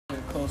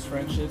close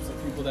friendships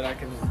and people that I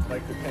can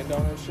like depend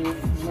on and shit. You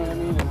know what I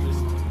mean? And just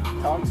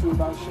talk to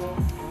about shit.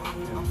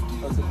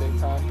 That's a big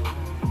time.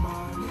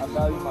 I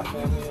value my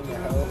family and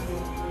their health,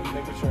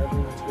 making sure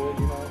everyone's good.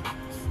 You know.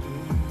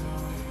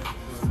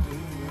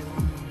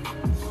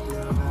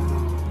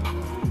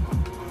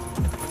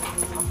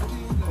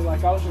 But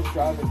like I was just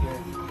driving here,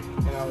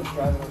 and I was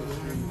driving on the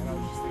street, and I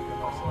was just thinking to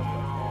myself, like,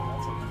 man,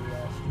 that's a cool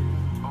ass street.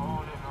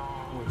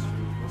 What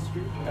street? What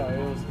street? No,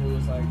 it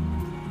was like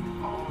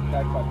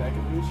back by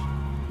Breckenridge.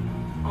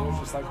 It was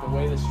just like the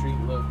way the street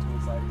looked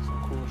was like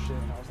some cool shit,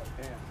 and I was like,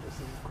 damn, this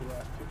is a cool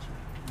ass picture.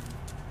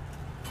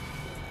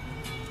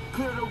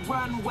 Clear the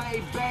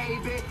runway,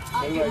 baby.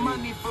 I get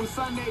money from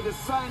Sunday to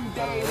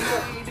Sunday,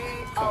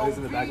 lady. Oh, he's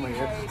in the back of my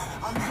ear.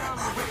 I'm young,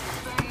 rich,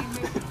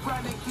 famous.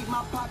 Running, keep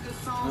my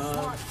pockets on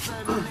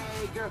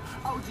Schwarzenegger.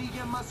 OG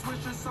in my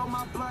swisher, so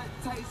my blunt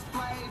tastes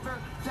flavor.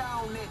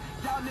 Down it,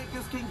 y'all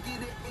niggas can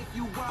get it if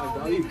you want it. I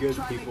value good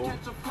people.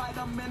 Catch a flight,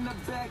 I'm in the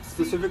back seat.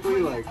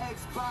 Specifically, like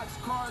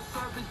Xbox car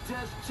service,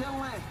 just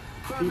chilling.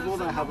 people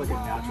that have like a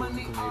natural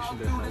inclination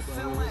to help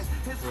others,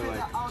 or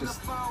like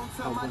just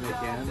help when they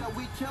can. They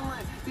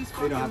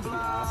don't have to be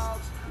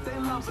asked. You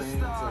know what I'm saying?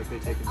 It's like they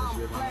take initiative on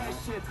that.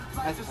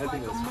 I think that's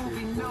pretty cool.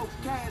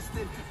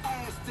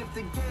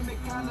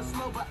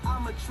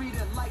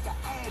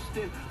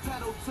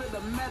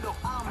 I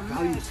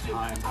value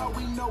time.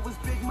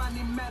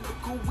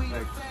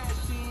 Like,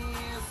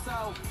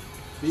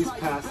 these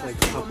past like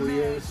couple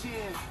years,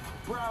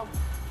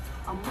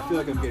 I feel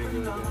like I'm getting really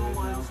good at it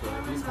now, but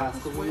like, these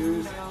past couple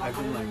years, I've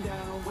been like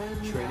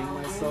training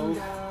myself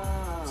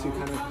to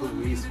kind of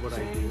police what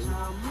I do,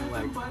 and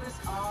like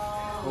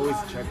always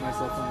check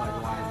myself on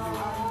like why I'm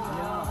doing it.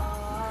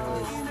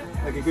 Because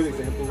like a good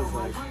example is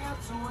like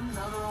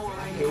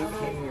I hate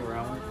hanging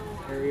around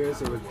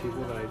areas or with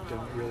people that I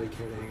don't really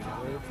care to hang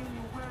out with.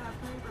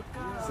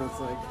 So it's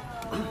like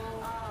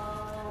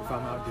if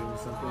I'm out doing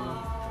something,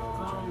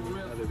 I'm trying to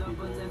meet other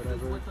people or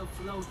whatever,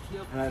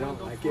 and I don't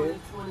like it,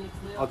 I'm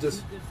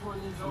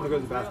gonna go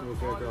to the bathroom real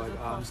quick, or like,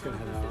 oh, I'm just gonna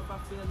head out.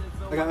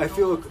 Like, I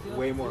feel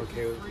way more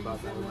okay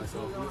about that with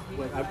myself.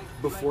 Like,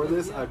 before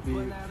this, I'd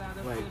be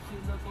like,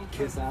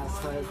 kiss ass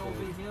type, like,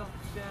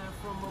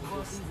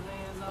 just,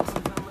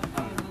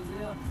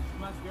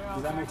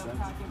 does that make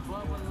sense?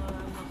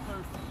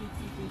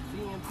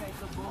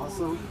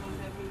 Also,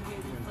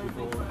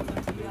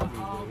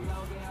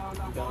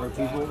 when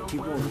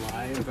people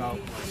lie about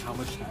like how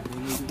much time they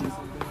need to do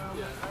something,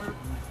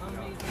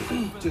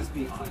 just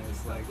be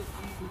honest. Like,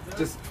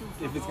 just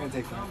if it's gonna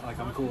take like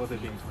I'm cool with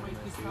it being 20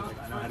 minutes. Dude. Like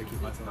I know how to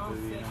keep myself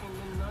busy. You know?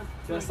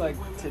 Just like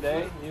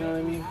today, you know what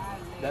I mean?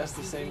 That's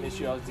the same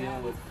issue I was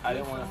dealing with. I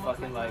didn't want to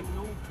fucking like,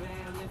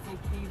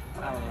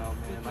 I don't know,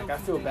 man. Like I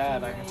feel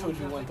bad. Like I told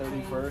you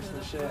 1:30 first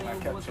and shit, and I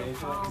kept changing it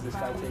because this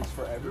guy takes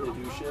forever to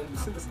do shit.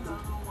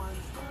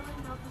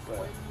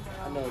 But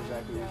I know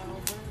exactly what you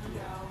mean.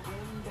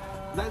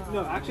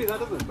 No, actually that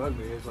doesn't bug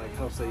me. It's like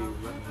helps that you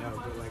let me know.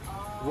 But like,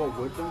 what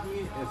would bug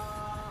me if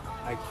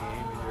I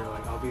came and you're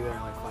like, I'll be there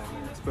in like 5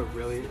 minutes, but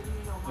really it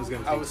was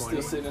gonna take 20. I was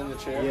still sitting in the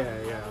chair.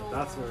 Yeah,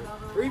 that's where.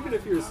 Or even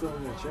if you're still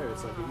in the chair,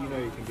 it's like if you know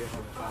you can get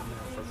home in 5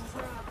 minutes. That's just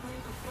like.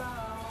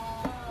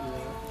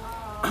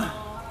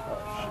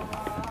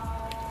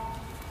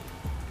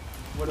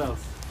 What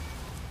else?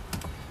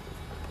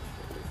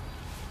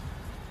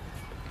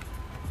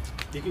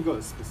 You can go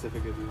as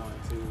specific as you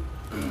want to.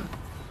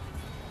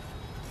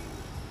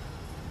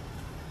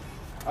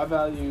 I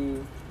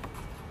value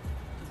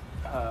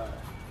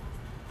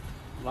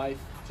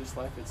life, just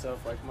life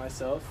itself, like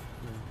myself.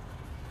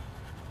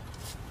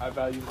 I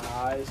value my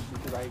eyes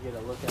because I get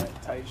to look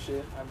at tight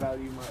shit. I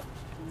value my...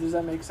 Does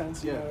that make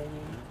sense? You know what I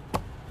mean?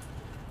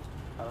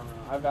 I don't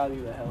know. I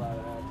value the hell out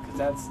of that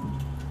because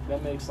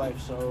that makes life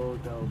so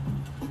dope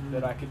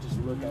that I could just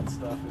look at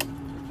stuff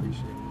and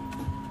Appreciate it.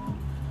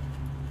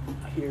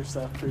 Hear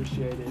stuff,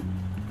 appreciate it,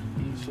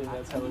 eat shit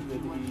that's hella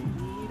good to eat,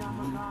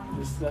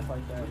 just stuff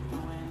like that.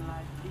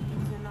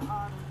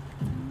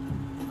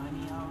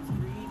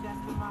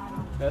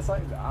 That's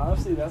like,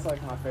 honestly, that's like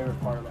my favorite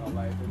part about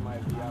life. It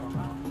might be, I don't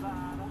know.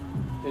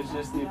 It's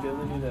just the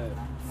ability to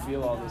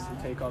feel all this and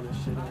take all this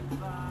shit in.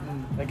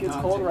 Like, it's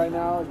cold right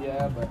now,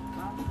 yeah, but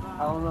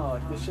I don't know,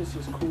 like, this shit's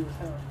just cool as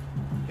hell.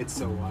 It's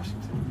so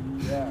Washington.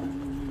 Yeah.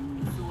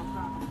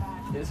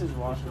 This is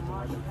Washington.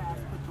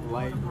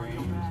 Light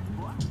rain.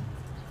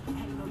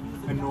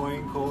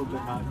 Annoying cold,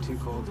 but not too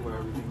cold where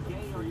everything's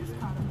like freezing.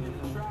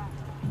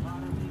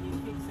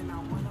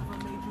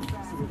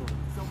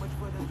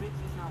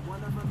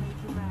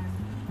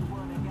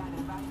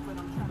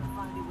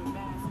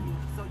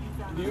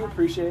 Do you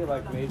appreciate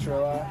like nature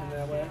a lot in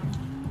that way?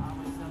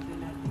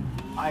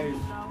 I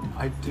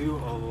do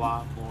a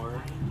lot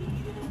more,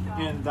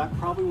 and that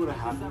probably would have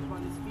happened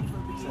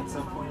at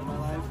some point in my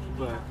life.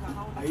 But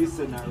I used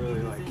to not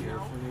really like care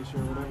for nature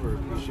or whatever, or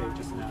appreciate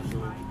just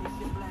natural.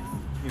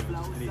 You know,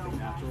 just anything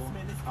natural.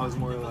 I was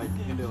more like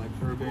into like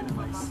urban and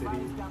like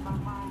city,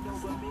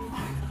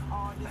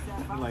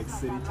 and like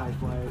city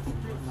type life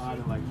and whatnot,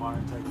 and like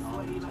modern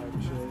technology type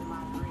shit.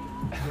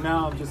 And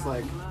now I'm just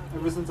like,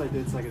 ever since I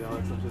did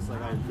psychedelics, I'm just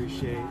like, I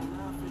appreciate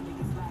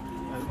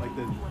like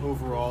the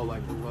overall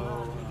like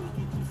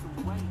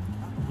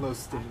low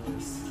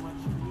stimulus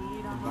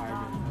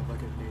environment of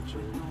like a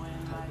nature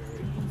type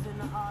area.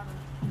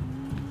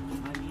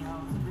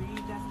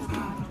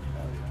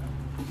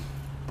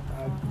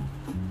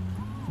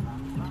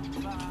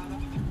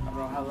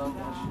 I love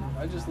that shit.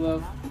 I just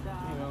love,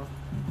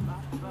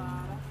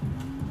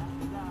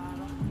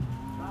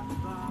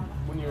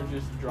 when you're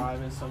just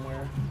driving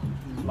somewhere.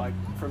 Like,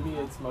 for me,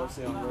 it's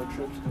mostly on road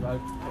trips, because I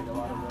take a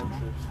lot of road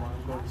trips when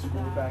I'm going to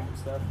school back and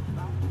stuff.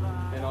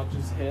 And I'll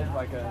just hit,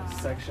 like, a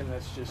section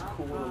that's just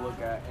cool to look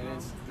at,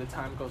 and the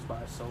time goes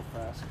by so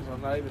fast, because I'm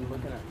not even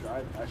looking at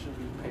driving. I should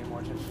be paying more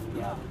attention to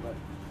driving, but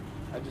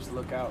I just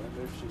look out, and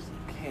there's just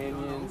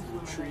canyons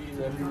and trees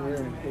everywhere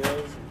and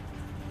hills. And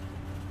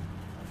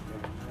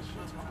that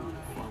shit's cool.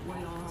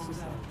 It's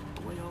just like,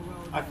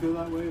 I feel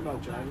that way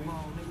about driving.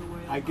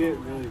 I get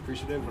really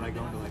appreciative when I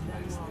go into like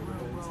nice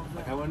neighborhoods.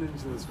 Like I went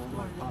into this one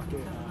like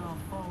pocket.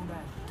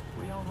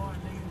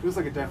 It was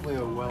like definitely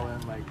a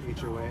well-in like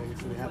HOA,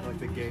 so they have like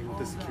the gate with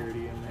the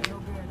security in there.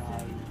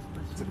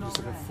 It's like just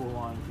like a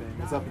full-on thing.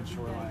 It's up in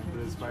Shoreline,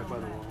 but it's right by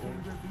the water.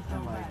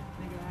 And like,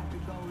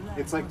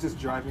 it's like just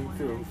driving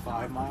through a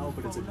 5 mile,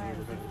 but it's a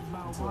neighborhood.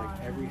 And so like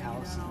every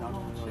house is not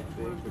only like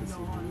big, but it's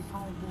unique.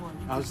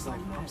 I was just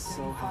like, I'm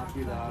so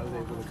happy that I was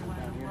able to come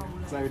down here.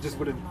 So I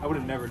would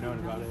have never known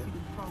about it.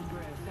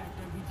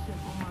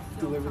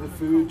 Deliver the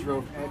food,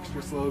 drove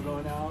extra slow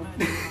going out.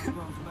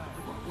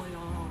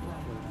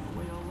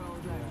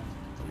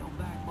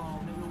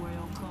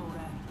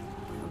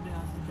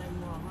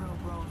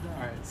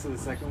 Alright, so the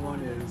second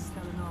one is,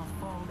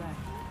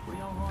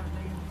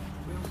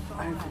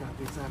 I forgot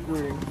the exact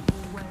wording.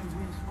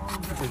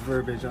 The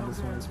verbiage on this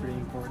one is pretty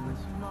important.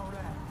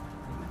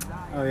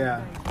 Oh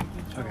yeah,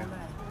 okay.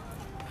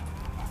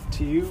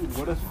 To you,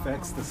 what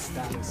affects the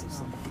status of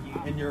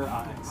something in your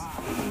eyes?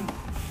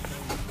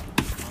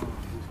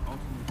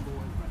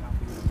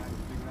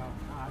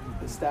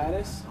 the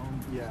status?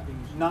 Yeah,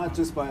 not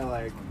just by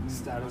like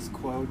status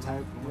quo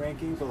type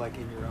ranking, but like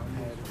in your own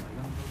head.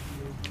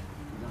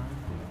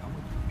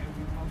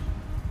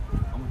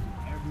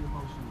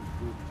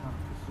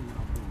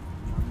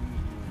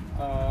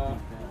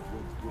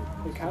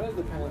 It kind of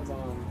depends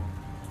on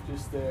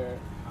just their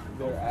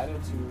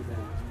attitude,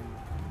 and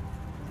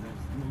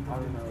I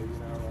don't know,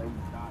 like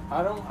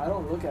I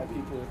don't look at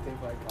people and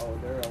think like, oh,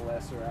 they're a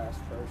lesser ass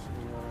person,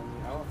 you know what I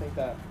mean? I don't think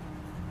that,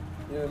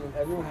 you know what I mean?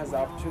 Everyone has the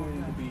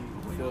opportunity to be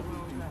filthy,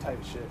 do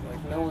type shit.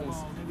 Like no one's,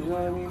 you know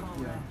what I mean?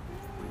 Yeah.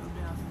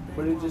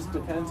 But it just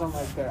depends on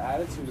like their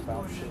attitude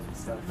about shit and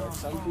stuff. Like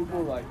some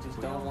people like just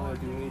don't want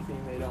to do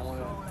anything. They don't want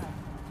to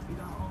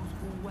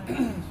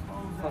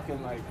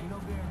fucking like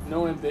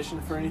no ambition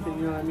for anything.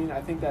 You know what I mean?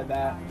 I think that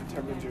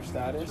determines your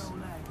status.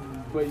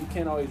 But you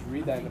can't always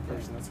read that in a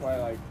person. That's why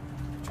like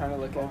trying to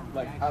look at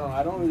like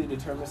I don't really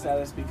determine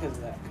status because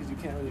of that, because you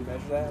can't really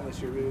measure that unless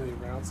you're really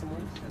around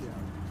someone.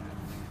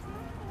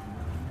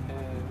 Yeah.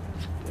 And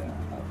yeah, I don't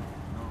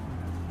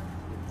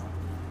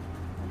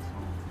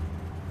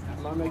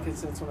know. Am I making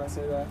sense when I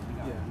say that?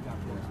 Yeah.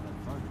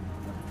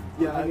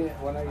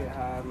 When I get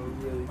high, I have a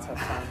really tough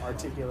time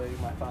articulating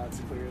my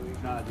thoughts clearly.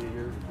 Nah, dude,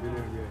 you're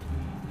doing good.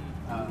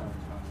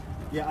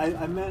 Yeah, I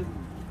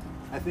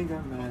think I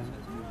meant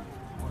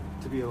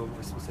to be a little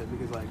more specific,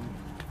 because like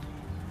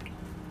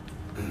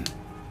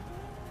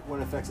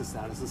what affects the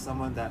status of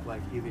someone that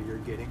like either you're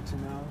getting to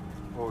know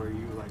or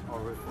you like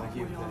or like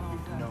you've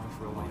known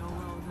for a long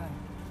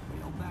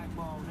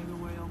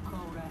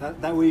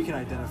time. That way you can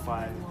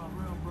identify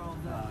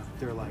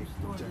their like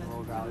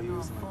general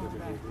values and like their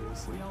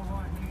behaviors. Like,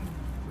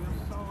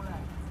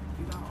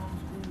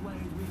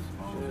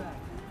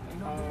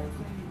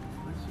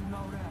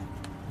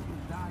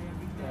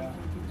 yeah.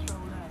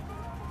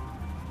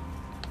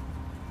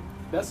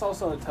 That's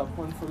also a tough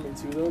one for me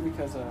too, though,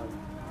 because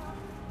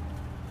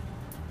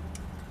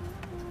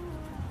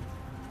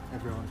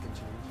everyone can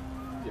change.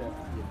 Yeah.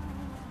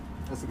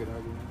 That's a good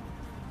argument.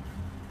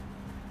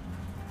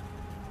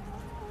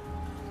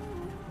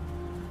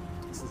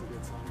 This is a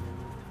good song.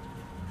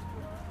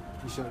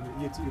 You showed me.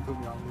 You put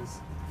me on this.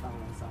 Found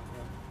it on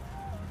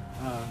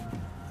SoundCloud.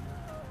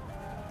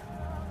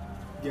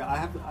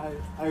 Yeah,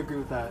 I agree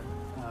with that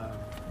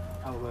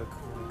outlook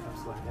when it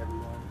comes to like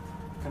everyone.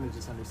 Kind of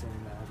just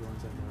understanding that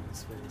everyone's in their own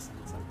space, and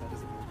it's like that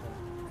doesn't make them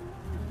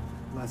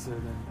lesser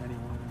than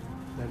anyone,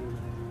 better than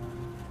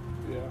anyone.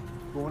 Yeah.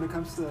 But when it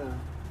comes to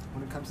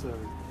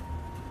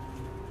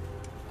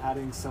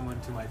adding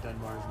someone to my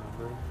Dunbar's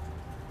number,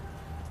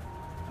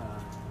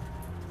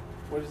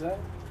 What is that?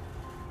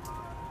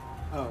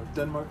 oh,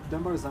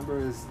 Dunbar's number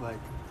is like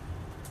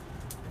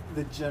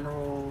the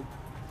general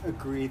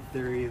agreed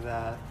theory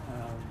that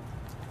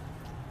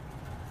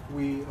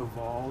we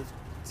evolved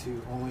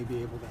to only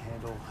be able to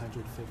handle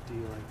 150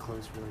 like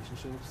close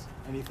relationships.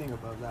 Anything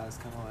above that is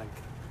kind of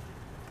like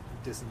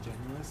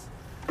disingenuous,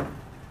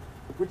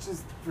 which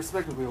is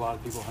respectively a lot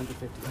of people.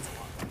 150, that's a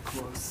lot like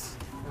close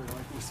or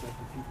like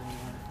respected people.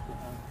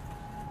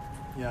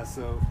 Yeah,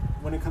 so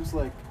when it comes to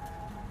like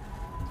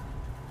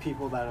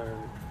people that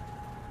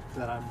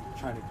I'm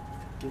trying to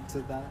get to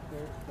that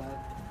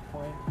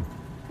point.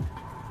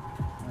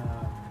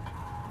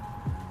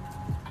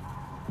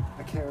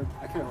 I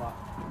care a lot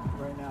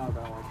right now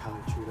about like how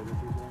they treat other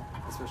people,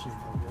 especially in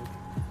public.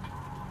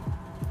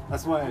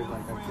 That's why I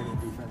couldn't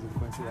be friends with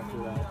Quincy after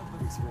that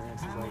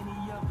experience. Is like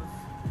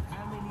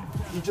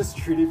he just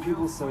treated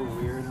people so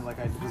weird, and like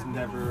I was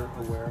never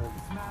aware of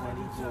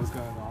what was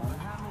going on.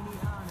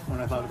 When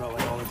I thought about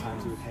like all the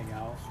times we would hang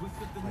out,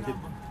 like it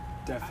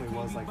definitely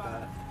was like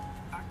that.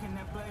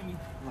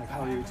 Like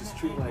how he would just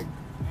treat like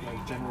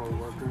general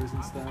workers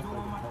and stuff, like in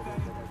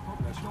public, like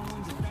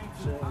restaurants and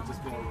shit. I'd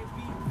just be like,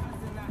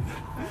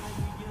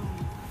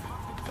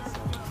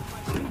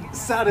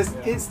 status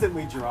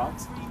instantly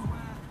dropped.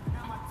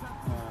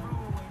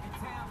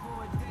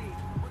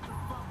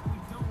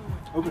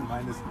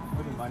 Open-mindedness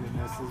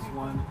is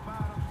one.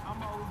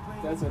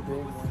 That's a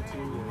big one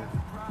too. Yeah.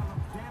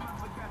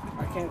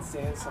 I can't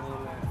stand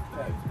someone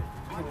that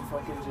can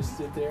fucking just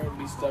sit there and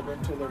be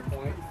stubborn to their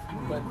point,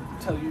 but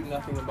tell you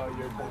nothing about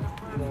your point.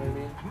 You know what I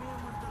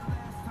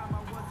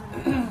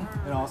mean?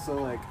 And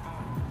also, like,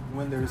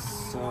 when they're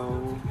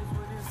so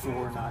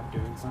for not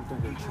doing something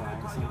or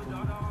trying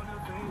something,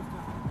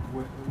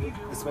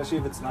 especially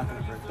if it's not going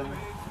to hurt them,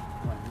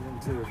 like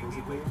mentally or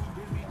physically.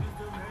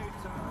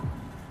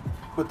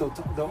 But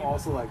they'll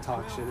also like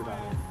talk shit about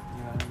it.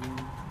 You know what I mean?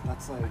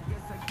 That's like,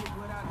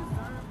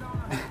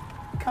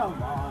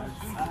 come on,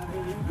 son.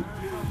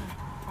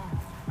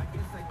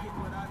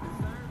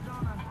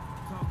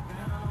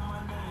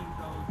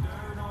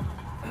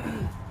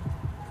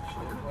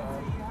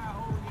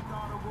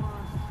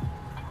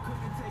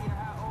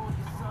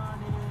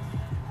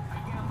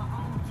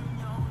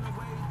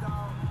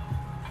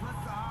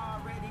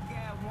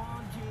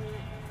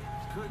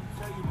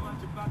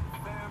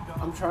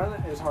 I'm trying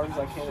as hard as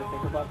I can to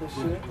think about this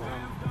shit.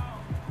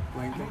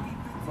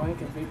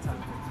 Blanking big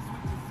time.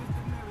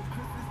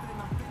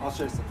 I'll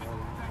share some more.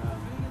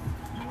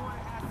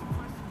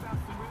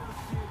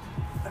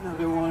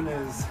 Another one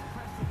is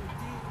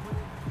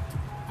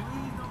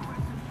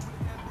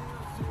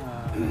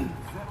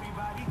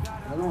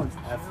another one's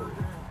effort.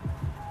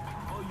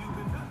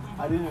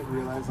 I didn't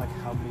realize like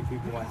how many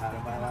people I had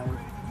in my life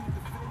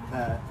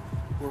that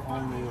were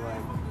only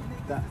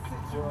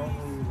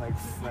like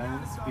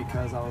friends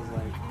because I was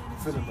like,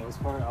 for the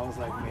most part, I was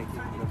like making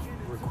the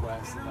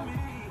requests and like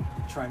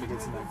trying to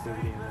get some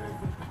activity in there.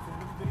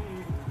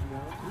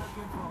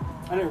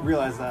 I didn't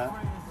realize that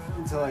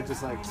until I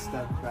just like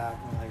stepped back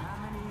and like,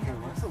 okay,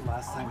 when's the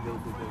last time they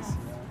did this?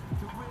 You know,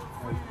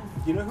 like,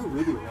 you know who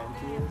Ruby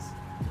Ranky is?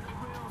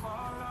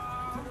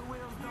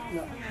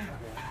 No. Okay.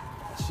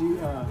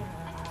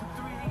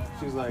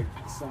 She was like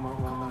somewhat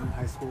well known in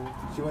high school.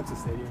 She went to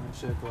Stadium and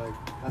shit, but like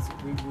that's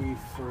we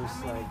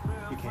first like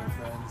became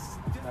friends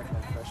back in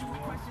like freshman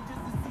year.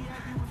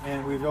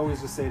 And we've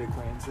always just stayed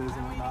acquaintances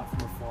and whatnot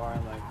from afar,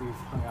 and like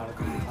we've hung out a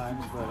couple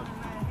times, but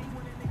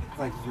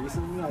like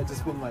recently I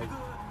just been like,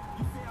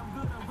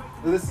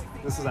 this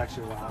is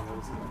actually a while ago.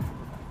 This is like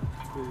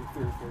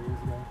 3 or 4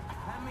 years ago.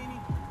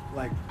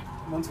 Like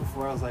months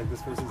before, I was like,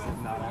 this person's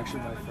not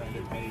actually my friend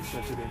in any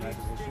stretch of the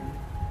imagination.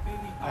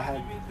 I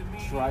had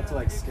tried to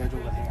like schedule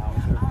to hang out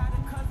with her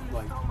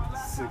like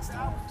 6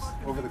 times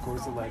over the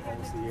course of like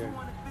almost a year,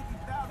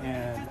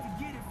 and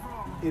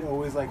it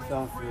always like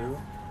fell through.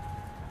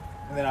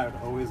 And then I would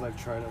always like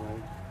try to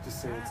like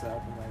just say what's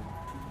up,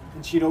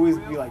 and she'd always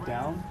be like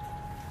down.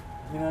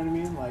 You know what I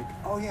mean? Like,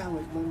 oh yeah,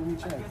 like let me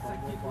check.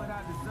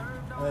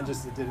 And then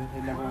just it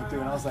never went through.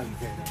 And I was like,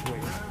 okay,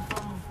 wait.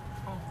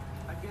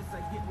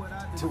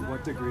 To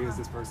what degree is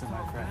this person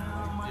my friend?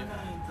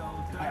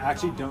 Like, I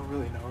actually don't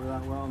really know her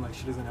that well, and like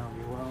she doesn't know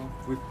me well.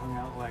 We've hung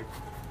out like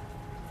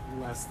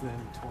less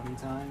than 20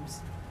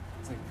 times.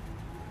 It's like,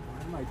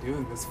 what am I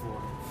doing this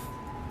for?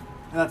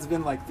 And that's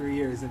been like 3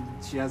 years, and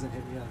she hasn't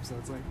hit me up. So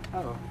it's like,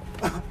 oh.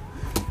 Yeah,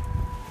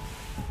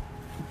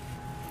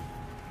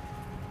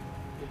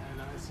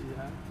 no, I see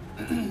that.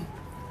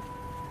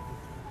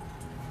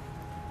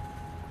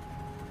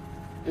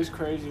 It's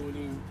crazy when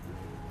you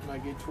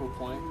like get to a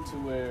point to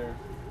where.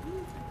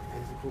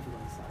 Is it cool to go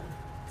outside?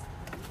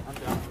 I'm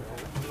down for it.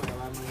 I'm gonna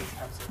allow me to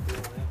have some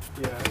feel in it.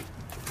 Yeah.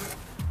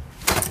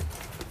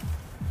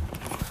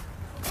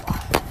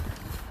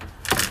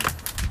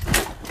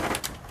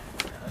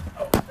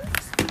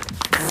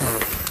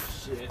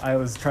 I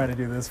was trying to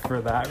do this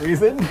for that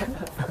reason.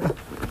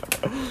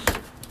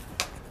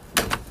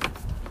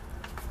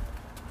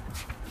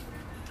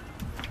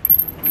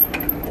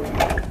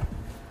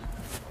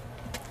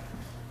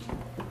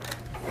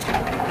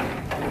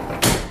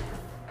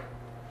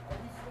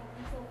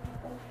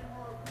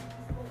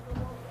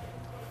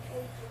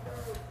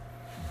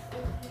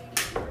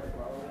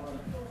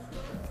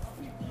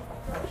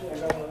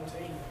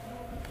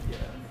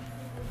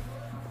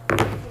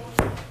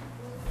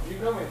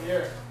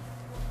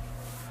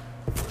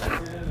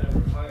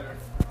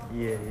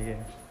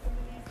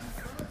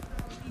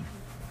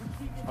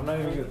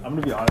 I'm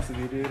gonna be honest with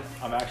you, dude.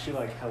 I'm actually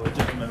like hella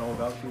judgmental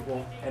about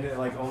people, and it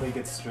like only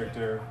gets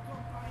stricter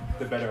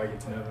the better I get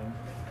to know them.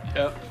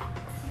 Yep.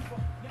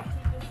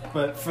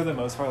 But for the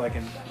most part, like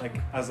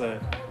as a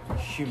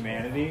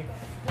humanity,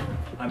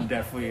 I'm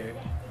definitely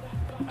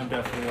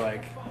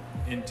like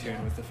in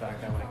tune with the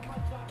fact that like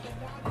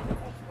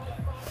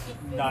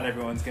not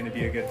everyone's gonna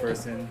be a good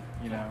person,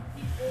 you know.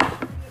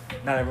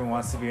 Not everyone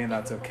wants to be, and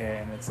that's okay.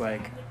 And it's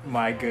like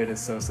my good is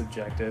so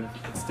subjective.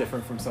 It's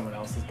different from someone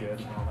else's good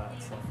and all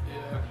that. So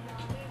yeah.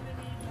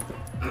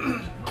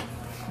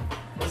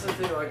 That's the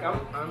thing. Like I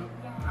don't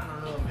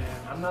know,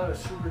 man. I'm not a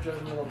super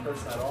judgmental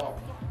person at all.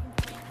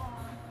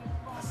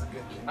 that's a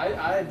good thing.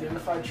 I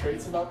identify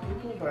traits about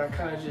people, but I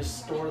kind of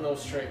just store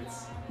those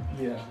traits.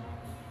 Yeah.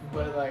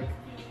 But like,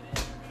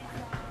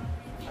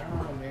 I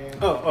don't know, man.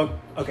 Oh,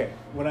 okay.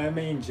 When I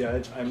mean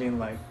judge, I mean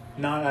like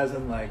not as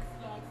in like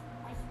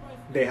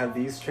they have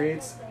these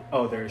traits.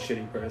 Oh, they're a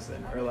shitty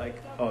person, or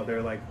like oh,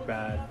 they're like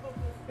bad.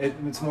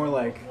 It's more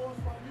like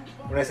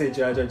when I say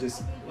judge,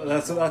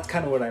 that's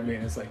kind of what I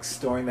mean. It's like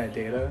storing that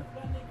data,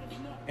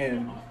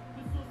 and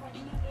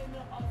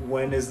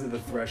when is the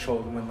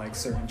threshold when like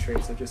certain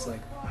traits are just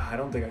like I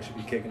don't think I should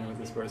be kicking it with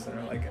this person,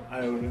 or like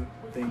I wouldn't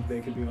think they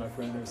could be my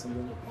friend or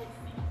something.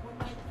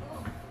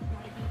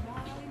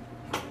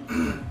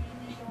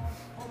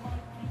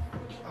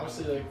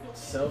 Honestly, like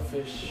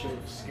selfish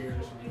shit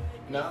scares me.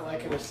 Not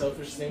like in a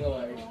selfish thing of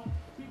like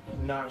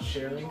not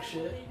sharing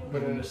shit,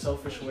 but in a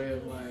selfish way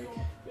of like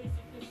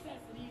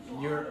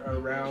you're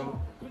around.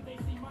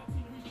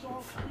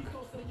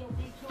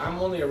 I'm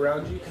only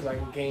around you because I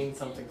can gain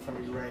something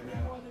from you right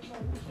now.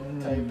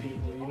 Type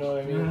people, you know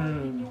what I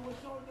mean?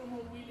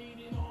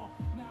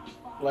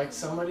 Like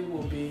somebody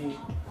will be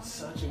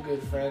such a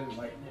good friend,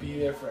 like be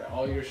there for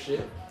all your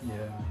shit.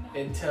 Yeah.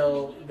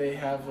 Until they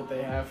have what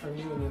they have from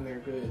you, and then they're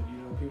good. You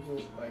know, people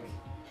like.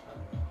 I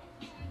don't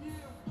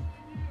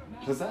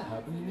know. Does that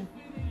happen to you?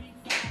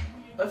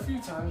 A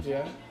few times,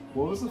 yeah.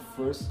 Where was the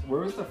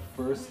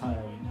first time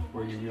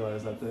where you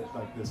realized that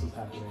like this was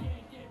happening?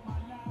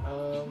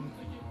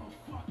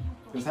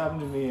 This happened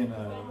to me in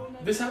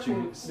This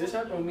happened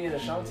with me in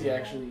Ashanti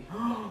actually.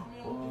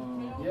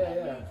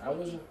 Yeah.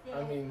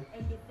 I mean,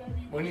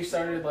 when he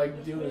started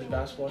like doing his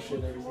basketball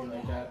shit and everything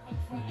like that,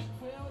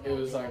 it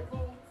was like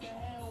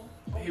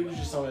he was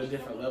just on a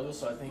different level.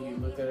 So I think he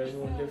looked at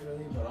everyone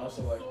differently. But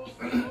also like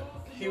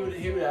he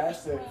would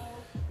ask that.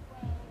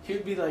 He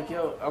would be like,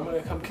 yo, I'm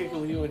gonna come kick it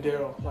with you and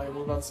Daryl. Like,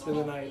 we're about to spend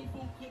the night.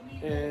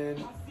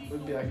 And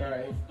we'd be like,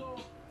 alright.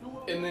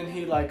 And then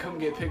he'd like come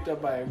get picked up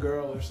by a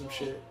girl or some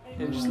shit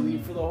and just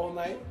leave for the whole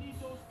night.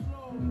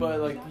 But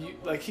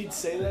like he'd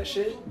say that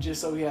shit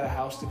just so he had a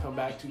house to come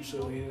back to,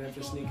 so he didn't have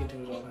to sneak into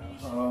his own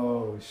house.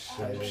 Oh shit.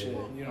 Type shit,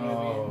 you know what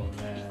I mean? Oh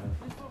man.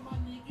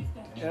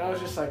 And I was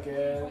just like,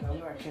 yeah,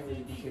 I can't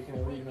really be kicking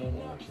it with you no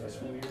more.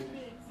 That's weird.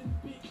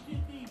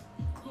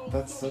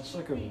 That's such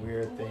like a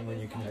weird thing when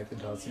you connect the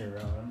dots on your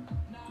own,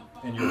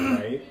 and you're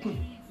right.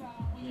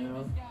 You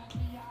know?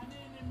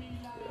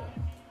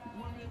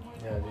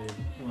 Yeah, dude.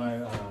 My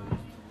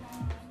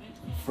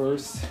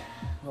first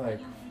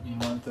like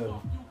month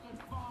of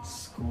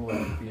school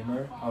at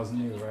Beamer, I was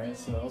new, right?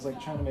 So I was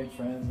like trying to make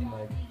friends and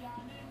like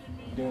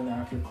doing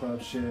after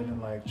club shit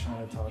and like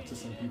trying to talk to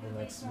some people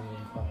next to me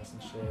in class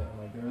and shit. And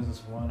like there was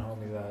this one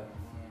homie that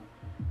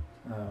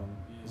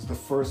was the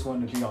first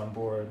one to be on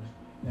board,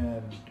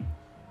 and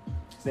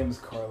his name was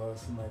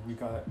Carlos, and like we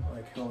got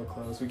like hella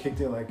close. We kicked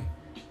it like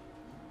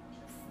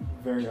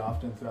very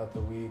often throughout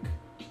the week,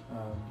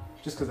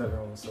 just because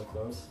everyone was so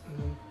close.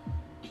 Mm-hmm.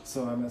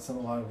 So I met a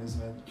lot of his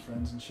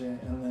friends and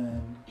shit. And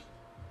then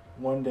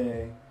one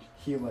day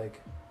he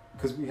like,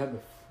 cause we had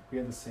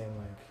the same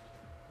like,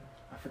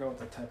 I forgot what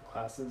the type of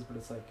class is, but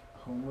it's like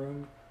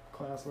homeroom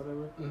class,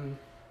 whatever. Mm-hmm.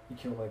 He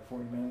killed like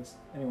 40 minutes.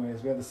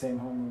 Anyways, we had the same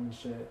homeroom and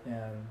shit.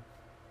 And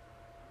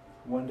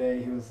one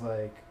day he was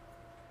like,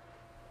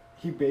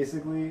 he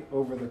basically,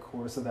 over the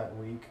course of that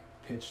week,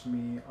 pitched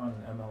me on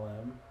an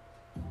MLM,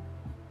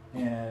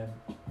 and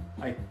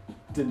I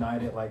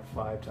denied it like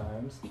 5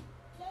 times,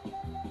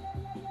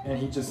 and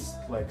he just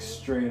like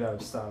straight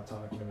up stopped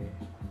talking to me.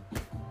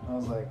 I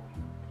was like,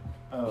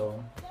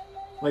 oh,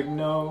 like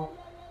no,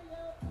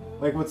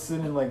 like would sit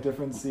in like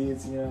different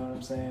seats, you know what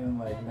I'm saying, and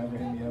like never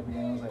hit me up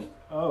again. I was like,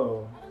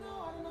 oh,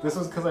 this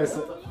was because I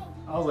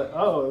was like,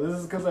 oh, this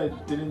is because I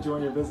didn't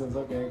join your business.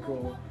 Okay,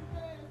 cool.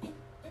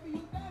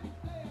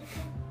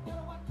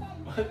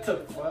 What the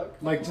fuck?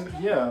 Like,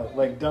 yeah,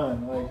 like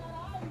done.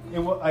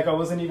 Like I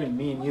wasn't even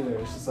mean either.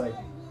 It's just like,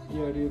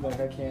 yo, dude, like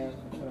I can't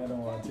and I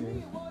don't want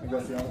to. Like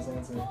that's the honest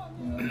answer.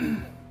 You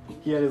know.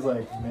 He had his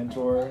like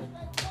mentor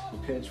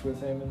pitch with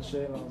him and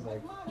shit, and I was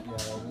like,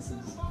 yeah, this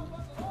is.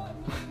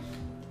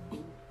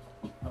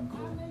 I'm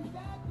cool.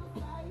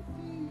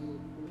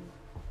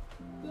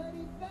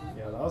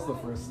 Yeah, that was the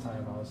first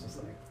time I was just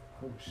like,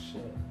 oh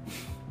shit.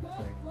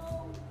 Like,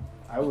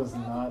 I was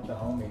not the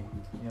homie,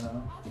 you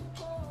know.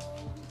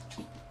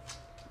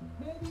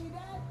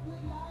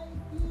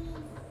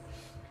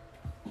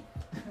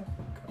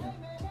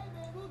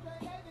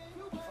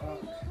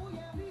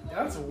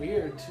 That's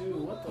weird too.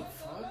 What the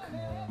fuck?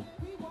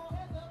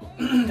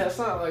 Yeah. That's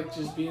not like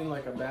just being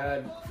like a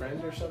bad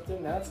friend or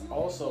something. That's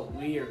also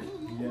weird.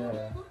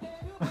 Yeah.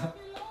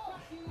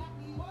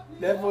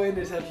 That boy in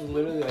his head was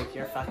literally like,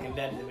 "You're fucking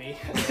dead to me."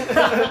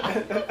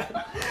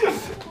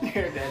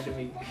 You're dead to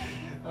me.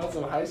 That was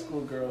some high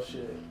school girl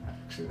shit.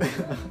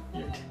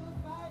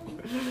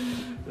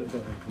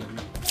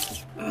 That's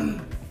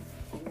funny.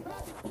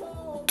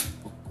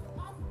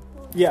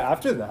 Yeah,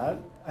 after that,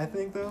 I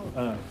think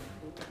though,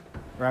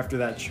 or after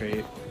that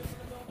trait,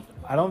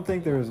 I don't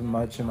think there was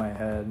much in my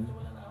head,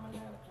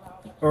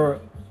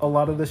 or a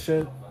lot of the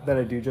shit that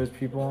I do judge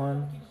people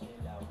on,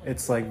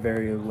 it's like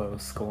very low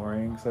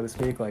scoring, so to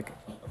speak. Like,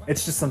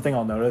 it's just something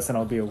I'll notice and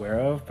I'll be aware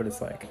of, but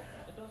it's like,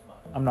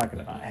 I'm not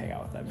gonna not hang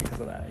out with them because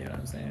of that. You know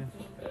what I'm saying?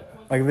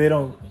 Like, they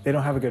don't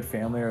have a good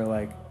family, or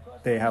like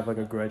they have like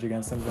a grudge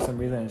against them for some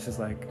reason. It's just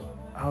like,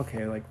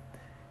 okay, like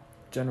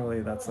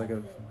generally that's like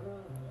a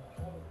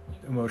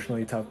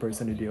emotionally tough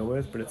person to deal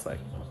with, but it's like,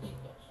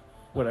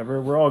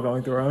 whatever, we're all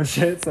going through our own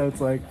shit, so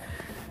it's like,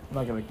 I'm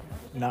not gonna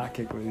not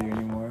kick with you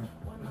anymore.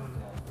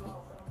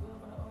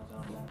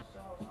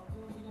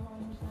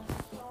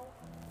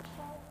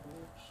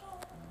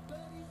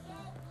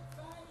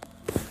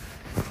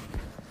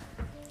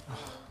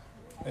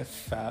 A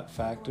fat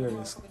factor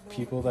is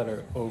people that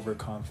are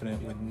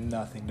overconfident with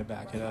nothing to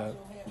back it up.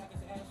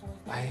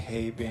 I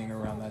hate being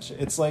around that shit.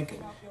 It's like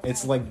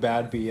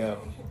bad BO.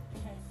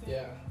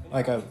 Yeah.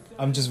 Like,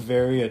 I'm just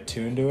very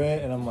attuned to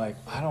it, and I'm like,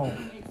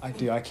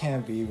 I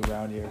can't be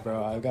around here,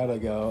 bro. I gotta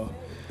go.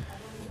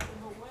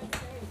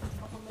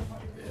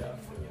 Yeah.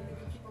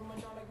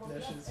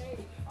 That shit's...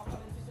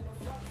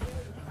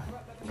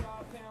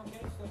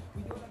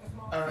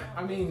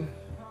 I mean,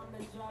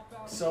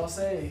 so I'll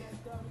say,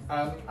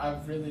 I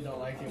really don't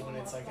like it when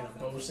it's like in a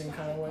boasting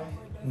kind of way.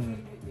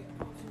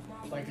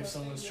 Like if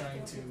someone's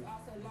trying to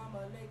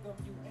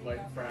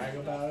like brag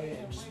about it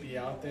and just be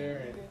out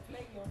there, and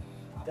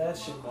that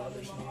shit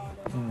bothers me.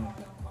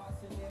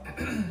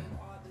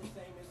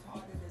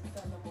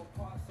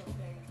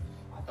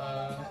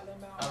 I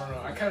don't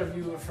know. I kind of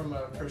view it from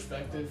a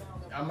perspective.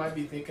 I might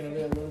be thinking of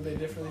it a little bit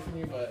differently from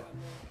you, but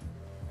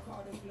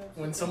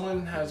when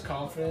someone has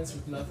confidence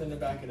with nothing to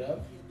back it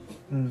up,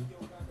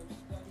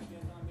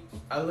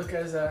 I look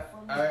as that.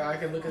 I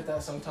can look at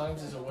that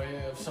sometimes as a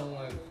way of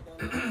someone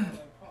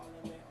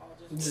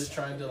just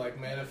trying to like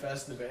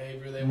manifest the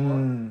behavior they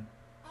want.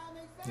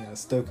 Yeah,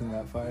 stoking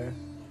that fire.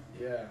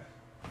 Yeah.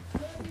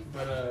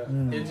 But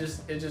it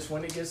just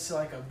when it gets to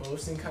like a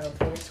boasting kind of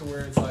point to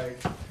where it's like,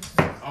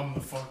 I'm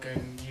the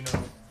fucking,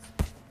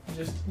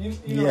 just you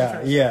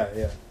know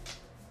yeah.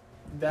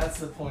 That's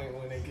the point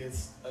when it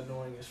gets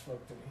annoying as fuck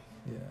to me.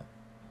 Yeah.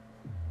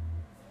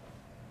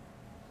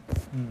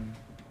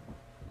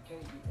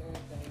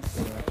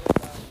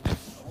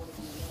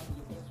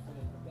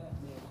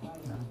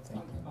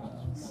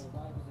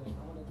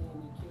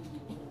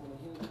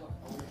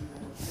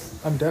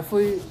 I'm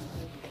definitely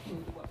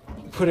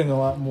putting a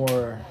lot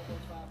more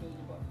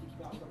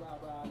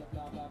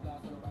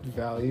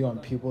value on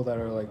people that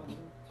are like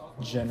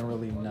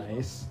generally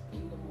nice.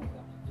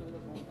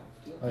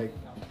 Like,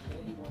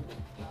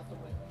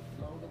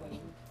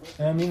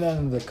 and I mean that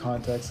in the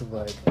context of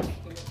like,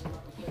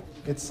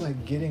 it's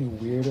like getting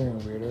weirder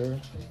and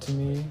weirder to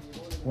me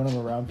when I'm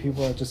around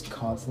people that just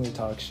constantly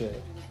talk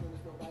shit.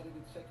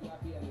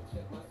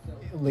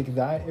 Like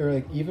that, or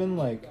like even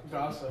like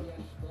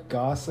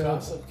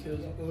Gossip kills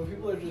me. When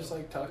people are just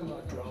like talking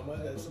about drama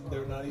that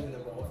they're not even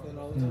involved in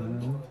all the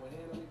time.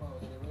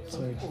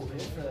 Some people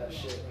live for that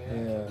shit,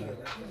 man. Yeah.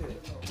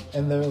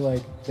 And they're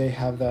like, they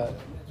have that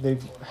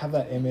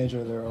image,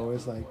 or they're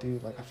always like,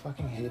 dude, like I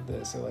fucking hate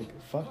this, or like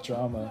fuck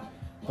drama,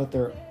 but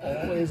they're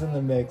always in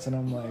the mix, and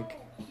I'm like,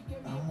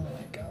 oh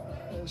my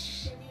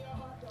gosh.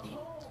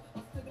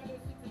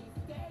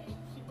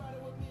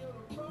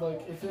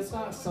 Like if it's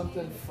not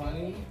something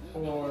funny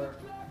or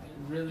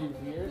really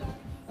weird,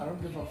 I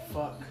don't give a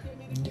fuck.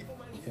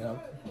 Yep.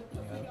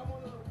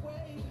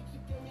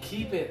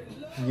 Keep it.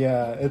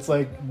 Yeah, it's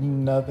like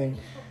nothing.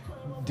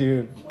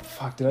 Dude,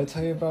 fuck, did I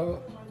tell you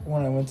about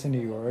when I went to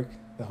New York,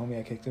 the homie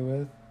I kicked it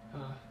with?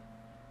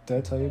 Did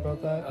I tell you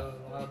about that? I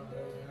don't know,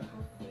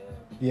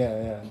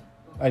 Yeah.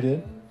 I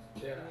did?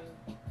 Yeah.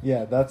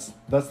 Yeah, that's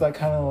that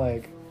kind of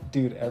like,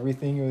 dude,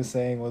 everything he was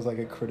saying was like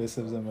a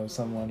criticism of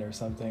someone or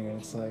something,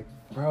 and it's like,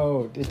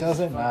 bro, it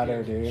doesn't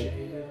matter, dude.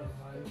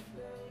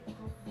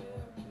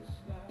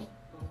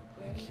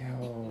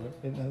 Yo,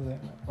 it doesn't,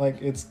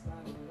 like, it's,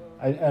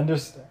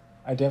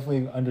 I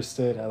definitely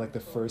understood at like the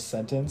first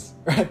sentence,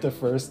 or at the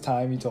first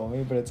time you told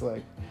me, but it's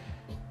like,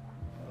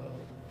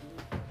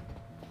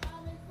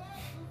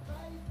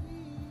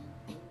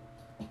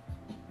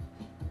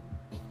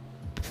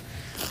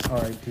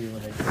 R.I.P.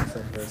 when it gets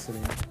adversity.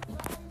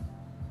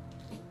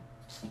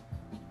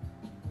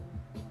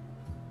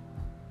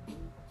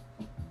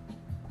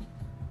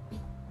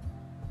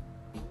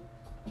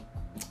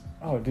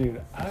 Oh,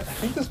 dude, I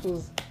think this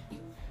was,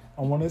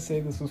 I want to say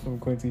this was from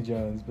Quincy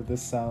Jones, but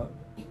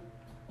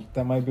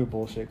that might be a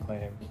bullshit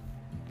claim.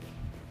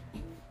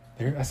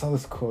 I saw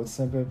this quote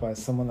snippet by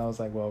someone that was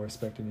like well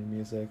respected in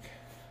music.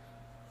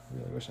 I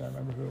really wish I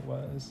remember who it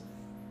was.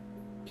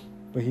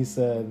 But he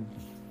said,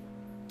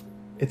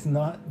 it's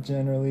not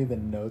generally the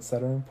notes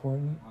that are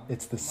important,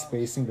 it's the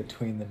spacing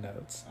between the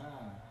notes.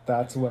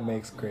 That's what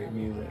makes great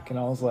music. And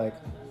I was like,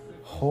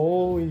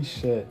 holy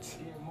shit,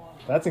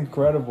 that's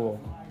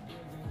incredible.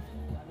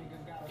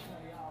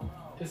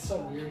 It's so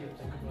weird to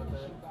think about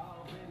that.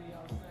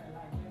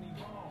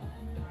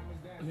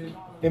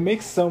 It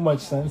makes so much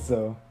sense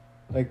though.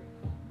 Like,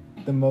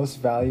 the most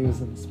value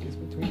is in the space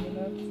between the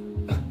notes.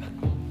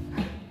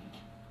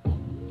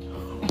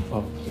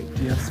 Oh, wait,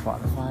 do you have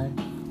Spotify?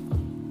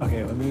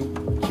 Okay, let me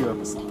queue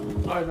up a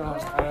song. Oh no, I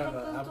have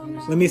Apple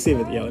Music. Let me see if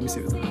it's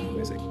on Apple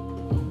Music.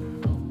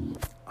 Oh,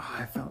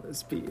 I found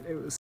this beat.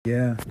 It was...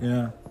 Yeah.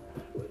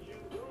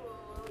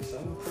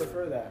 Some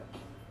prefer that.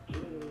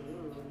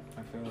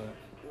 I feel it.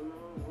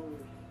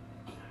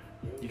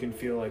 You can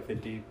feel like the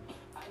deep...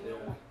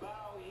 Yeah.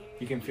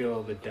 You can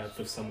feel the depth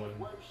of someone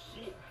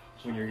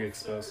when you're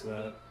exposed to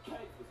that.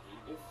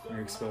 When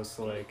you're exposed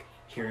to like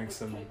hearing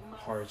some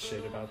hard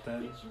shit about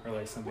them or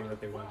like something that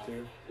they went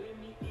through.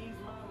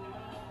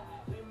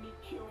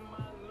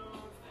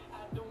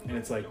 And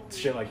it's like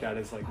shit like that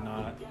is like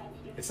not,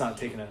 it's not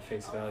taken at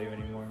face value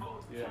anymore.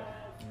 Yeah.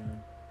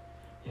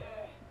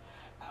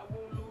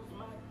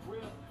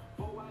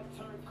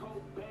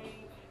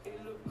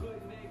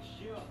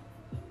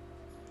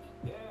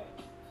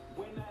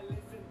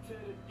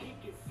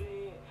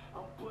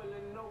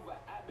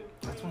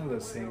 That's one of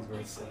those things where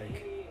it's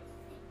like,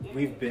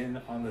 we've been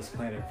on this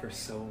planet for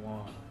so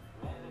long.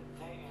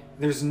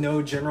 There's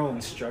no general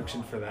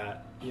instruction for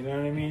that. You know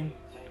what I mean?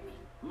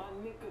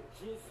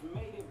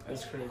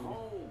 That's crazy.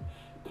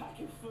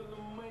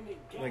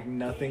 Like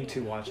nothing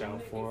to watch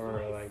out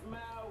for, or like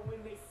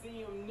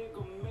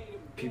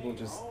people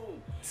just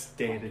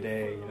day to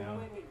day, you know?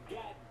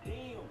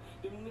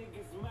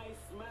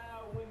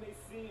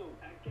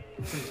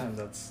 Sometimes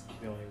that's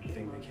the only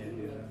thing they can't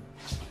do that.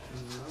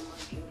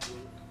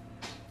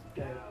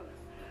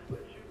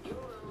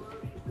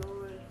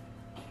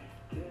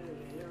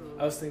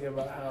 I was thinking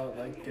about how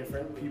like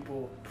different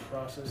people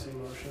process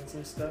emotions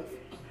and stuff.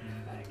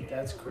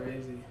 That's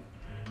crazy.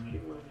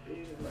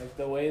 Like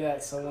the way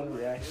that someone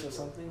reacts to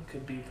something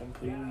could be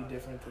completely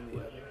different than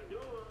the other.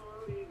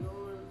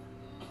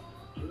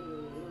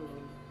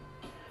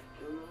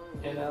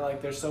 And that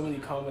like there's so many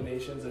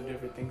combinations of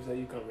different things that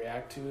you can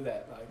react to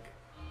that like,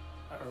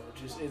 I don't know,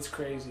 just it's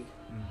crazy.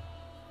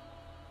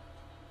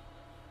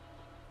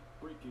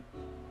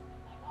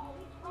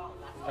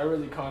 I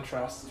really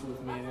contrast with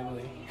me and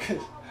Emily.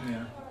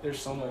 Yeah. There's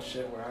so much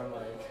shit where I'm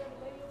like,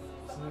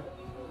 it's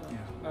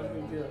not a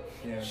big deal.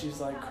 Yeah. She's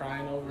like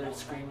crying over it,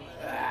 screaming.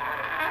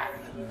 Ah!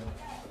 Yeah.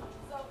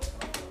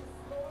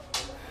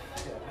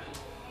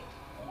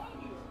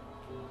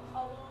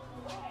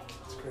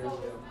 It's crazy. How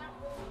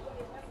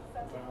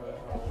that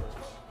all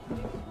works.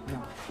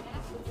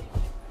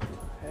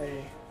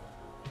 Hey,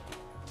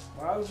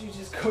 why would you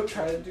just go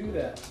try to do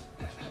that?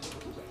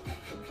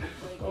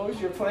 What was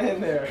your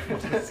plan there?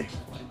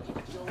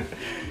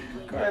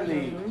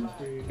 Carly,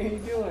 what are you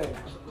doing?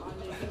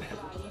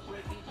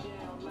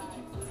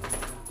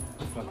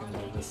 I fucking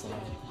love this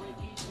song.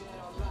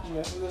 You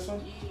mess with this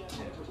one?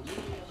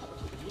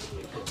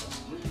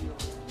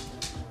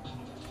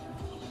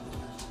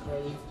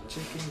 Carly,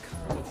 Chicken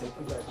I'm gonna take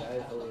you back to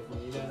Idaho with me.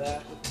 You know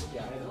that?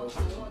 Yeah, Idaho.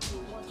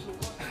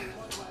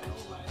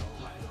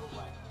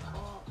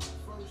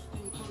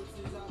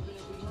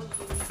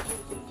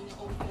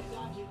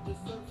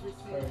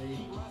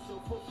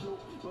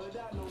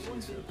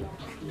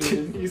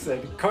 You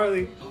said,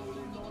 Carly.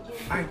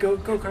 Alright, go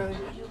Carly.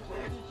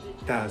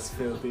 That's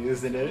filthy,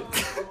 isn't it?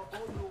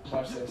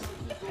 Watch this.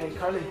 Hey,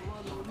 Carly,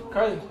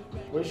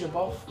 where's your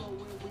ball?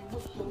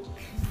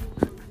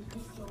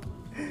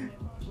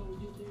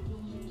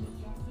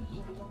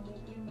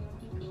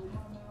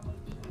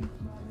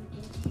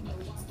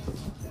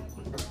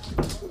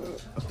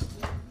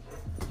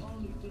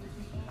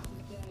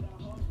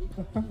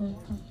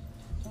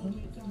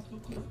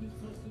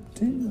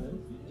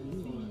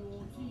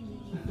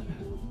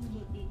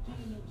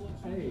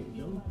 Hey,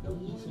 don't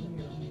be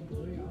singing on me,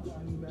 boy. I'll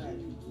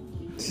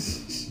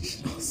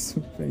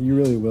sing back. You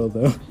really will,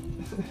 though.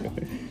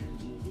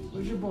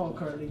 Where's your ball,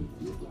 Carly?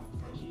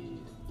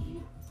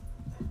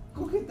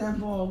 Go get that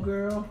ball,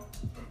 girl.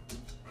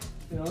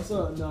 And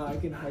also, no, I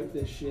can hype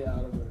this shit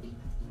out of her.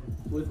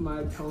 With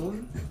my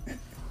tone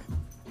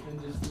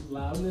and just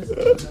loudness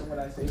and when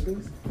I say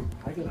things,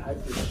 I can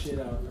hype this shit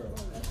out of her.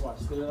 Watch,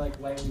 they're like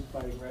lightly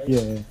fighting, right?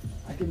 Yeah.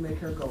 I can make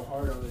her go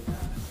hard on his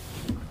ass.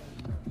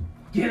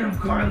 Get him,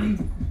 Carly!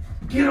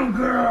 Get him,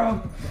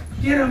 girl!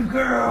 Get him,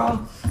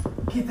 girl!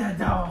 Get that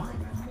dog!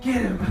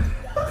 Get him!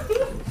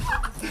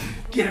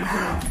 Get him,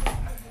 girl!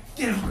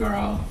 Get him,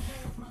 girl!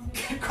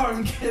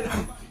 Carly, get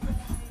him!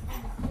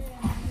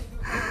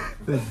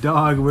 The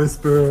dog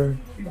whisperer.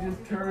 He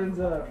just turns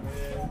up,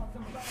 man.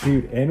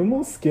 Dude,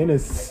 animal skin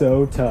is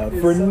so tough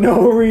It's for so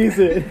no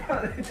reason.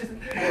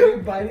 We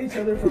bite each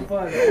other for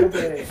fun all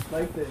day,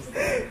 like this.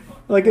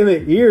 Like in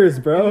the ears,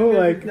 bro. It's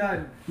Like,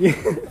 done. yeah.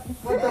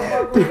 What the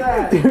fuck was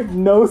that? Dude,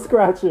 no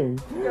scratching.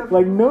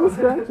 Like no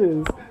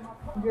scratches.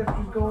 You guys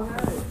just going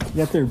at it.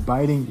 Yet they're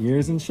biting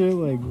ears and shit.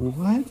 Like,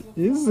 what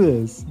is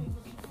this?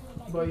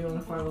 But you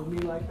wanna fight with me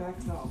like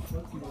that? No,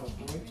 fuck you up,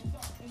 boy.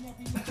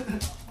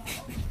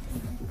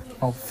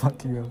 I'll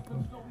fuck you up.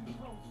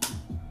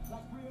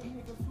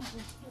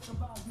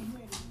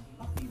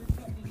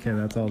 Okay,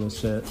 that's all the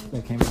shit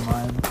that came to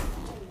mind.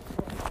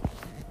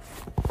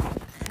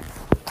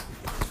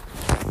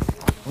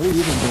 What have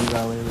you been doing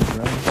about lately,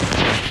 bro?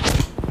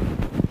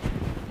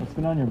 What's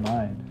been on your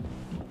mind?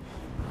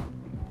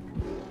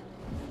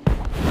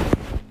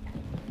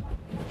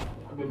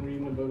 I've been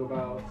reading a book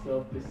about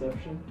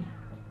self-deception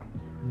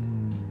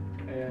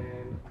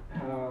and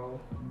how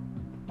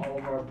all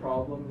of our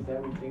problems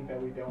that we think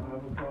that we don't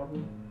have a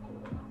problem.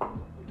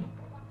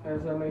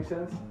 Does that make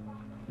sense?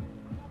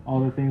 All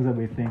the things that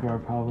we think are a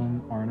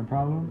problem aren't a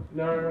problem?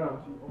 No.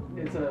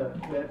 It's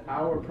that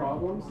our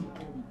problems,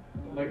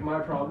 like my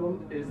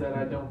problem, is that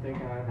I don't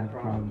think I have a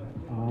problem.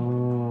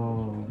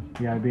 Oh,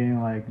 yeah,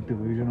 being like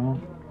delusional.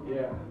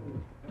 Yeah.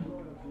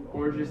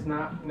 Or just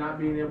not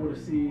being able to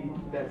see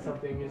that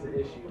something is an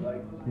issue.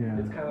 Like, Yeah.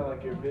 it's kind of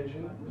like your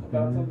vision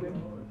about something.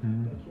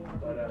 Mm-hmm.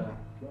 But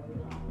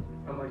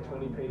I'm like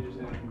 20 pages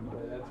in,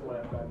 but that's what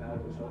I've gotten out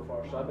of it so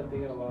far. So I've been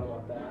thinking a lot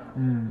about that.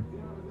 Mm.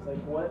 It's like,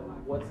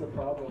 what's the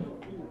problem?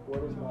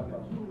 What is my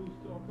problem?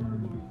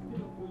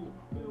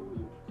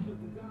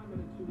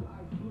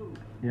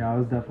 Yeah, I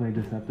was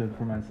definitely deceptive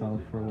for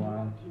myself for a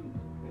while.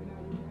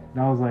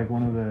 That was like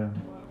one of the...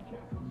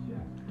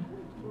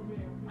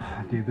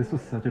 Dude, this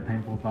was such a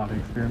painful thought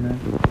experiment.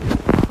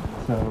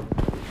 So,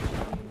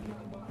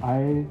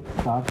 I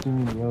stopped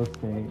doing real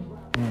estate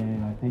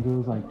in, I think it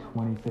was like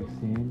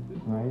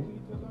 2016, right?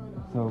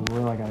 So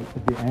we're like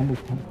at the end of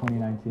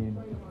 2019.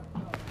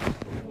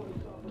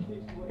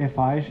 If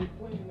I should,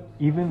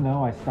 even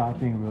though I stopped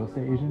being a real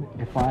estate agent,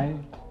 if I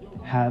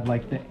had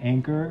like the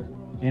anchor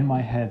in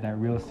my head that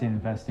real estate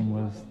investing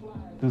was,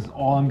 this is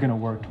all I'm gonna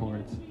work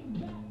towards,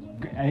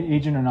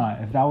 agent or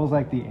not, if that was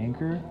like the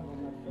anchor,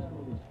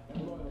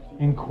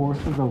 in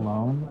courses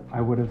alone,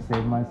 I would have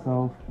saved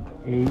myself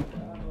 $8,000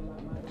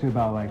 to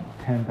about like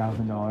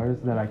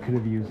 $10,000 that I could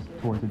have used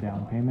towards a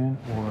down payment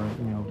or,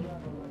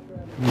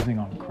 using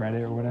on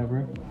credit or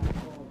whatever.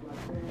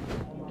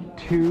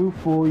 2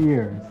 full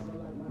years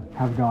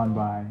have gone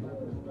by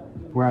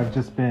where I've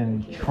just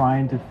been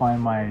trying to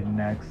find my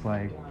next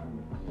like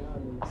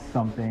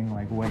something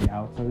like way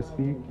out, so to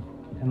speak.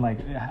 And like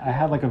I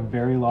had like a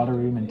very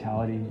lottery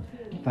mentality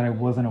that I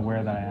wasn't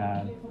aware that I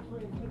had.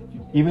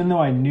 Even though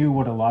I knew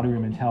what a lottery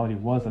mentality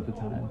was at the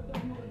time,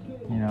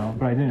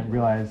 but I didn't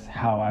realize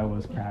how I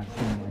was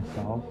practicing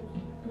myself.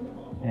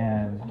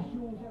 And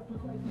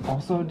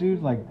also,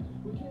 dude, like,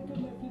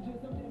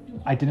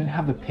 I didn't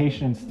have the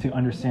patience to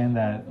understand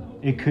that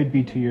it could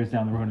be 2 years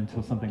down the road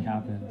until something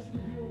happens.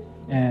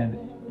 And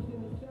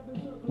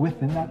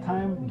within that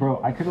time, bro,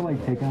 I could have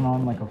like taken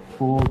on like a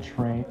full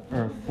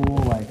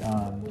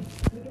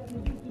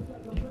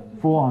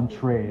on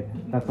trade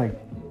that's like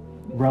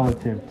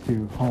relative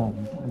to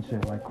homes and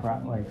shit, like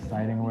crap, like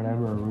siding or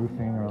whatever, or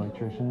roofing or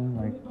electrician.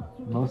 Like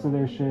most of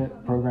their shit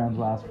programs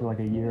last for like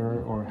a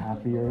year or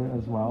half a year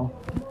as well,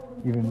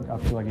 even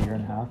up to like a year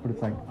and a half. But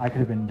it's like I could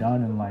have been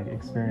done and like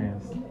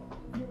experienced,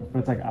 but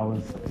it's like I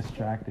was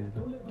distracted.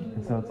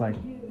 And so it's like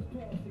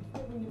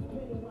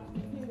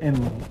in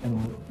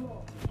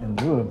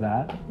lieu of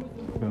that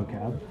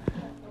vocab,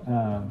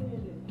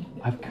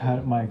 I've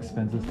cut my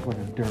expenses to like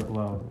a dirt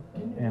low,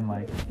 and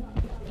like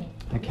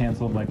I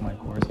canceled like my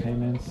course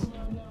payments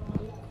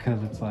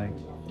because it's like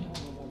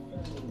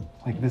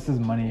this is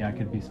money I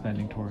could be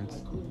spending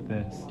towards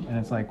this. And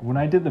it's like when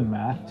I did the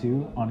math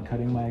too on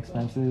cutting my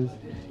expenses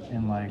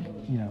and like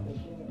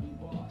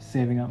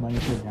saving up money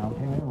for a down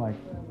payment, like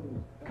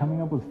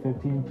coming up with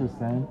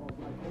 15%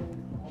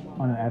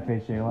 on an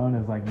FHA loan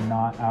is like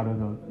not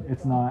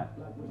it's not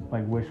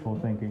like wishful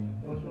thinking,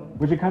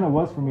 which it kind of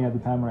was for me at the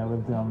time when I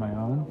lived on my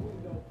own,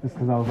 just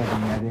because I was like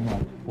netting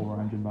like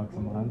 $400 a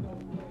month.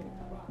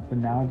 But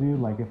now, dude,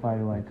 like if I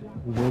like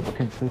work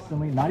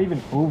consistently, not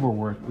even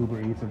overwork Uber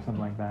Eats or something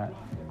like that,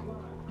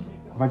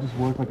 if I just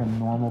work like a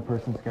normal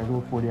person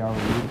schedule, 40-hour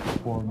week for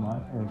 4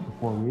 months or for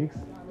 4 weeks,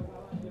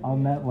 I'll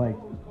net like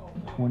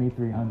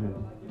 $2,300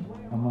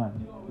 a month.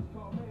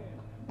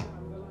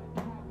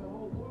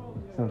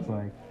 So it's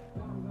like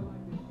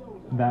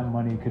that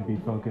money could be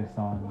focused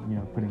on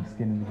putting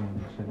skin in the game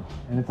and shit.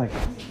 And it's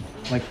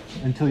like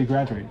until you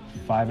graduate,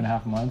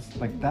 5.5 months,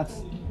 like that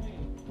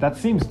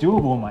seems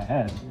doable in my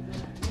head.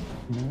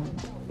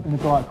 And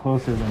it's a lot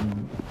closer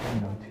than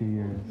 2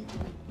 years.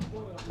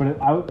 But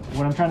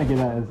what I'm trying to get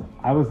at is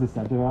I was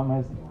deceptive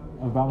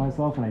about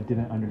myself, and I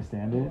didn't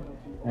understand it.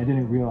 And I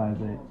didn't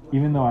realize it,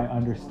 even though I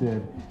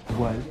understood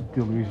what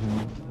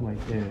delusion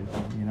like is.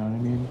 You know what I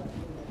mean?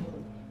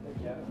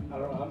 Yeah, I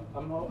don't know.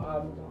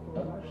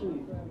 I'm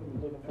actually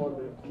looking forward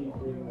to keep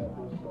reading that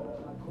book, but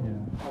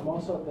Yeah. I'm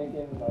also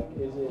thinking like,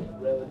 is it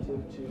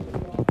relative to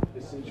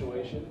the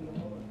situation?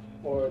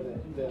 Or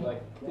the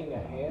like thing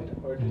at hand,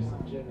 or just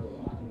in general,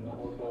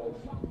 or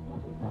both?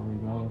 Probably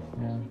both,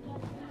 yeah.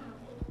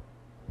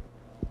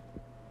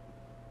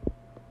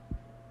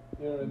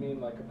 You know what I mean?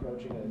 Like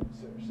approaching a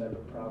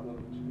separate problem,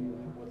 just being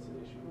like, what's the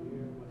issue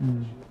here? What's the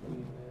issue with me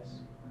in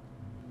this?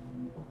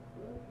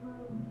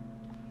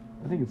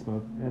 I think it's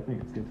both. I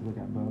think it's good to look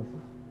at both.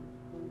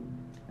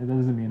 It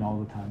doesn't mean all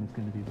the time it's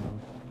going to be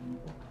both.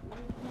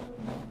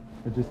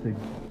 But just to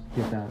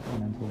get that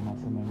mental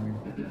muscle memory.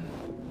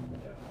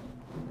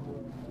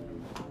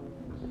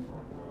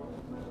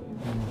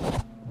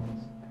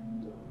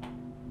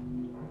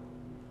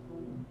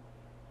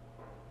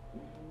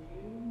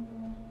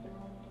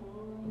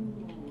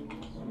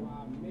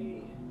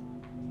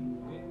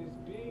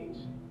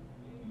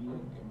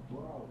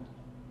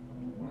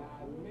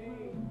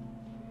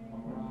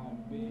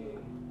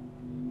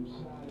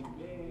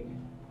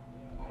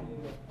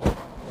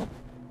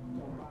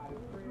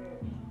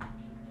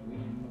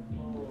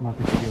 I'm about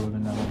to chill with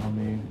another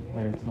homie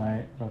later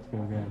tonight. About to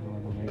go get a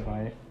late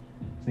bite.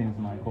 His name's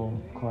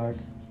Michael Clark.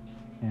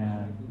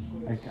 And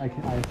I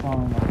saw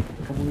him like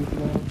a couple weeks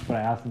ago, but I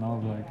asked him, I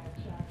was like,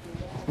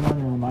 what's been on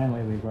your mind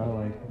lately, bro?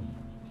 Like,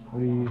 what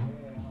do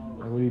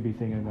you be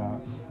thinking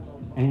about?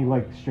 And he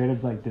like straight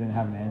up like didn't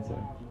have an answer.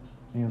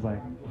 And he was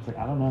like,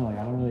 I don't know, like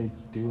I don't really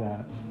do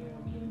that.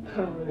 I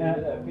don't really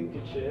do that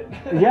thinking shit.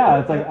 Yeah,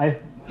 it's like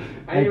I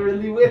ain't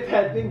really with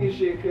that thinking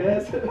shit,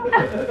 cuz.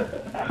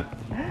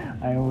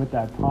 I am with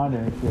that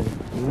ponder shit.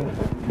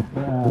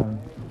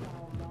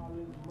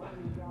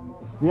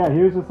 Yeah, he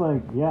was just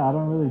like, yeah, I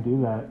don't really do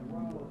that.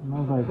 And I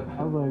was like,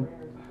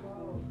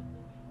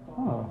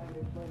 oh,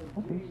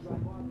 that's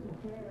interesting.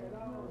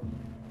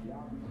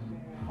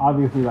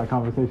 Obviously, that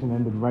conversation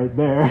ended right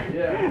there.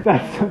 Yeah.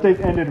 That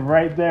subject ended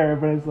right there,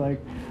 but it's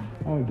like,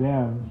 oh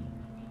damn.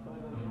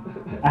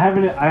 I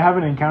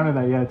haven't encountered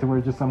that yet, to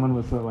where just someone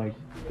was so like,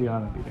 dude, I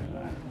don't be doing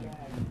that.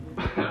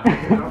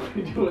 I don't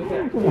be doing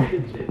that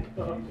thinking shit,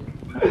 though.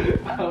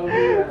 I don't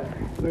do that.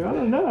 Like, I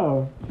don't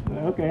know.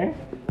 Okay.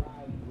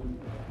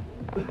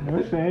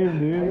 No shame,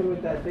 dude. I ain't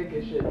with that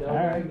thinking shit, though. All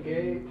right. I'm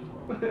gay.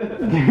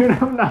 Dude,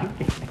 I'm not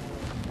gay.